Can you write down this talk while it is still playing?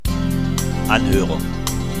Anhörung.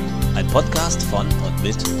 Ein Podcast von und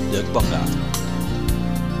mit Dirk Bongard.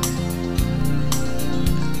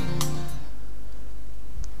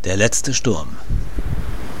 Der letzte Sturm.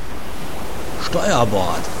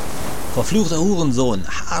 Steuerbord! Verfluchter Hurensohn!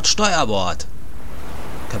 Hart Steuerbord!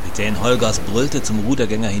 Kapitän Holgers brüllte zum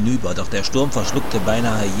Rudergänger hinüber, doch der Sturm verschluckte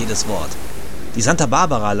beinahe jedes Wort. Die Santa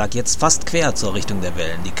Barbara lag jetzt fast quer zur Richtung der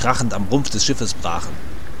Wellen, die krachend am Rumpf des Schiffes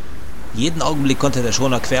brachen. Jeden Augenblick konnte der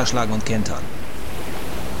Schoner querschlagen und kentern.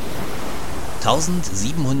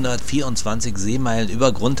 1724 Seemeilen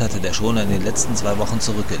über Grund hatte der Schoner in den letzten 2 Wochen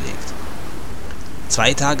zurückgelegt.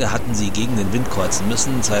 2 Tage hatten sie gegen den Wind kreuzen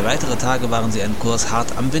müssen, 2 weitere Tage waren sie einen Kurs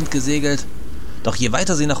hart am Wind gesegelt, doch je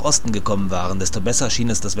weiter sie nach Osten gekommen waren, desto besser schien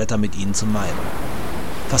es das Wetter mit ihnen zu meinen.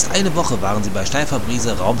 Fast eine Woche waren sie bei steifer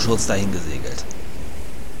Brise Raumschutz dahin gesegelt.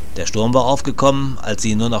 Der Sturm war aufgekommen, als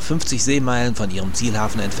sie nur noch 50 Seemeilen von ihrem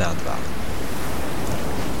Zielhafen entfernt waren.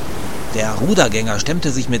 Der Rudergänger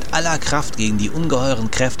stemmte sich mit aller Kraft gegen die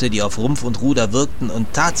ungeheuren Kräfte, die auf Rumpf und Ruder wirkten,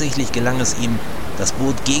 und tatsächlich gelang es ihm, das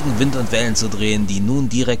Boot gegen Wind und Wellen zu drehen, die nun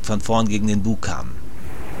direkt von vorn gegen den Bug kamen.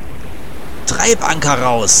 »Treibanker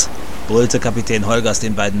raus!« brüllte Kapitän Holgers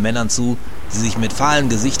den beiden Männern zu, die sich mit fahlen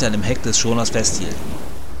Gesichtern im Heck des Schoners festhielten.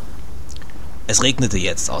 Es regnete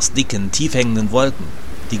jetzt aus dicken, tief hängenden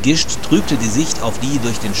Wolken. Die Gischt trübte die Sicht auf die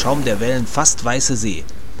durch den Schaum der Wellen fast weiße See.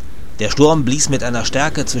 Der Sturm blies mit einer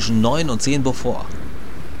Stärke zwischen 9 und 10 Beaufort.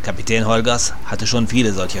 Kapitän Holgers hatte schon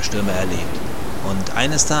viele solcher Stürme erlebt. Und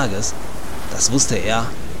eines Tages, das wusste er,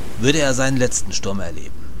 würde er seinen letzten Sturm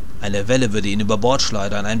erleben. Eine Welle würde ihn über Bord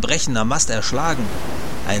schleudern, ein brechender Mast erschlagen,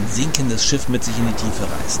 ein sinkendes Schiff mit sich in die Tiefe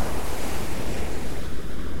reißen.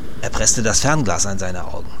 Er presste das Fernglas an seine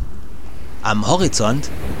Augen. Am Horizont,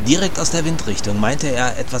 direkt aus der Windrichtung, meinte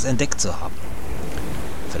er, etwas entdeckt zu haben.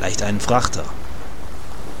 Vielleicht einen Frachter.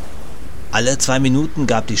 Alle 2 Minuten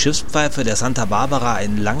gab die Schiffspfeife der Santa Barbara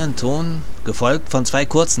einen langen Ton, gefolgt von 2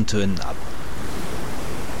 kurzen Tönen ab.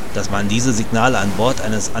 Dass man diese Signale an Bord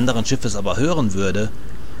eines anderen Schiffes aber hören würde,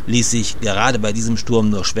 ließ sich gerade bei diesem Sturm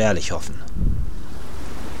nur schwerlich hoffen.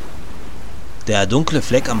 Der dunkle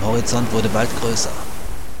Fleck am Horizont wurde bald größer.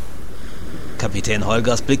 Kapitän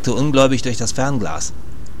Holgers blickte ungläubig durch das Fernglas.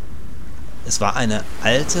 Es war eine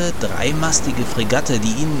alte, dreimastige Fregatte,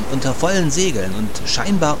 die ihnen unter vollen Segeln und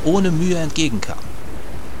scheinbar ohne Mühe entgegenkam.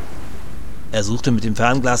 Er suchte mit dem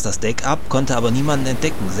Fernglas das Deck ab, konnte aber niemanden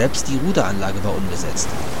entdecken, selbst die Ruderanlage war unbesetzt.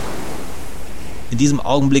 In diesem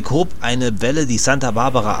Augenblick hob eine Welle die Santa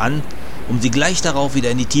Barbara an, um sie gleich darauf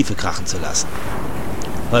wieder in die Tiefe krachen zu lassen.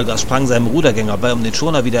 Holgers sprang seinem Rudergänger bei, um den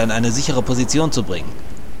Schoner wieder in eine sichere Position zu bringen.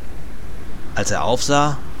 Als er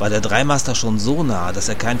aufsah, war der Dreimaster schon so nah, dass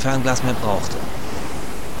er kein Fernglas mehr brauchte.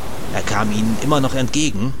 Er kam ihnen immer noch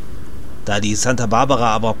entgegen. Da die Santa Barbara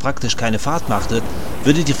aber praktisch keine Fahrt machte,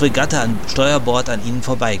 würde die Fregatte am Steuerbord an ihnen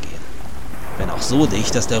vorbeigehen. Wenn auch so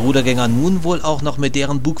dicht, dass der Rudergänger nun wohl auch noch mit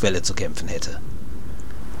deren Bugwelle zu kämpfen hätte.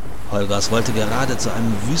 Holgers wollte gerade zu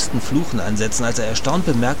einem wüsten Fluchen ansetzen, als er erstaunt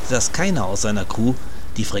bemerkte, dass keiner aus seiner Crew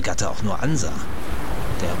die Fregatte auch nur ansah.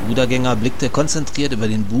 Der Rudergänger blickte konzentriert über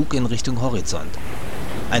den Bug in Richtung Horizont.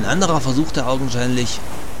 Ein anderer versuchte augenscheinlich,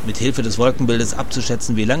 mit Hilfe des Wolkenbildes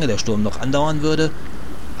abzuschätzen, wie lange der Sturm noch andauern würde.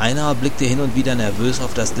 Einer blickte hin und wieder nervös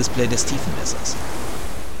auf das Display des Tiefenmessers.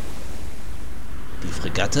 Die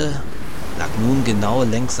Fregatte lag nun genau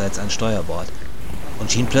längsseits an Steuerbord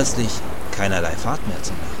und schien plötzlich keinerlei Fahrt mehr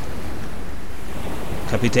zu machen.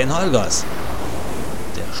 »Kapitän Holgers!«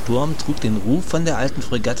 Der Sturm trug den Ruf von der alten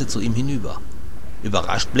Fregatte zu ihm hinüber.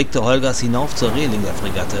 Überrascht blickte Holgers hinauf zur Reling der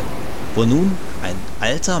Fregatte, wo nun ein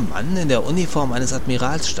alter Mann in der Uniform eines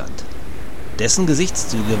Admirals stand. Dessen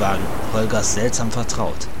Gesichtszüge waren Holgers seltsam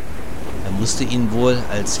vertraut. Er musste ihn wohl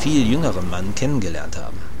als viel jüngeren Mann kennengelernt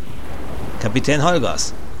haben. »Kapitän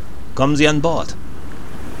Holgers, kommen Sie an Bord!«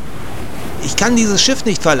 »Ich kann dieses Schiff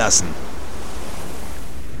nicht verlassen!«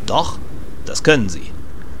 »Doch, das können Sie.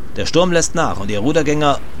 Der Sturm lässt nach und Ihr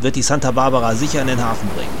Rudergänger wird die Santa Barbara sicher in den Hafen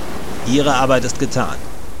bringen. Ihre Arbeit ist getan.«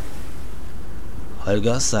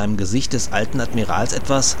 Holgers sah im Gesicht des alten Admirals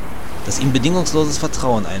etwas, das ihm bedingungsloses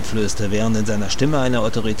Vertrauen einflößte, während in seiner Stimme eine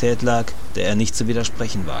Autorität lag, der er nicht zu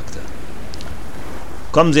widersprechen wagte.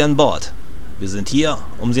 »Kommen Sie an Bord. Wir sind hier,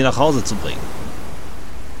 um Sie nach Hause zu bringen.«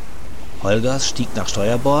 Holgers stieg nach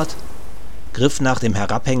Steuerbord, griff nach dem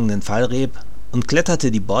herabhängenden Fallreb und kletterte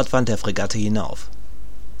die Bordwand der Fregatte hinauf.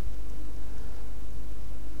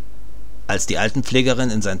 Als die Altenpflegerin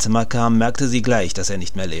in sein Zimmer kam, merkte sie gleich, dass er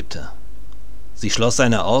nicht mehr lebte. Sie schloss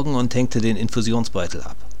seine Augen und hängte den Infusionsbeutel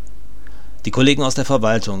ab. Die Kollegen aus der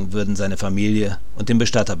Verwaltung würden seine Familie und den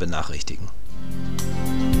Bestatter benachrichtigen.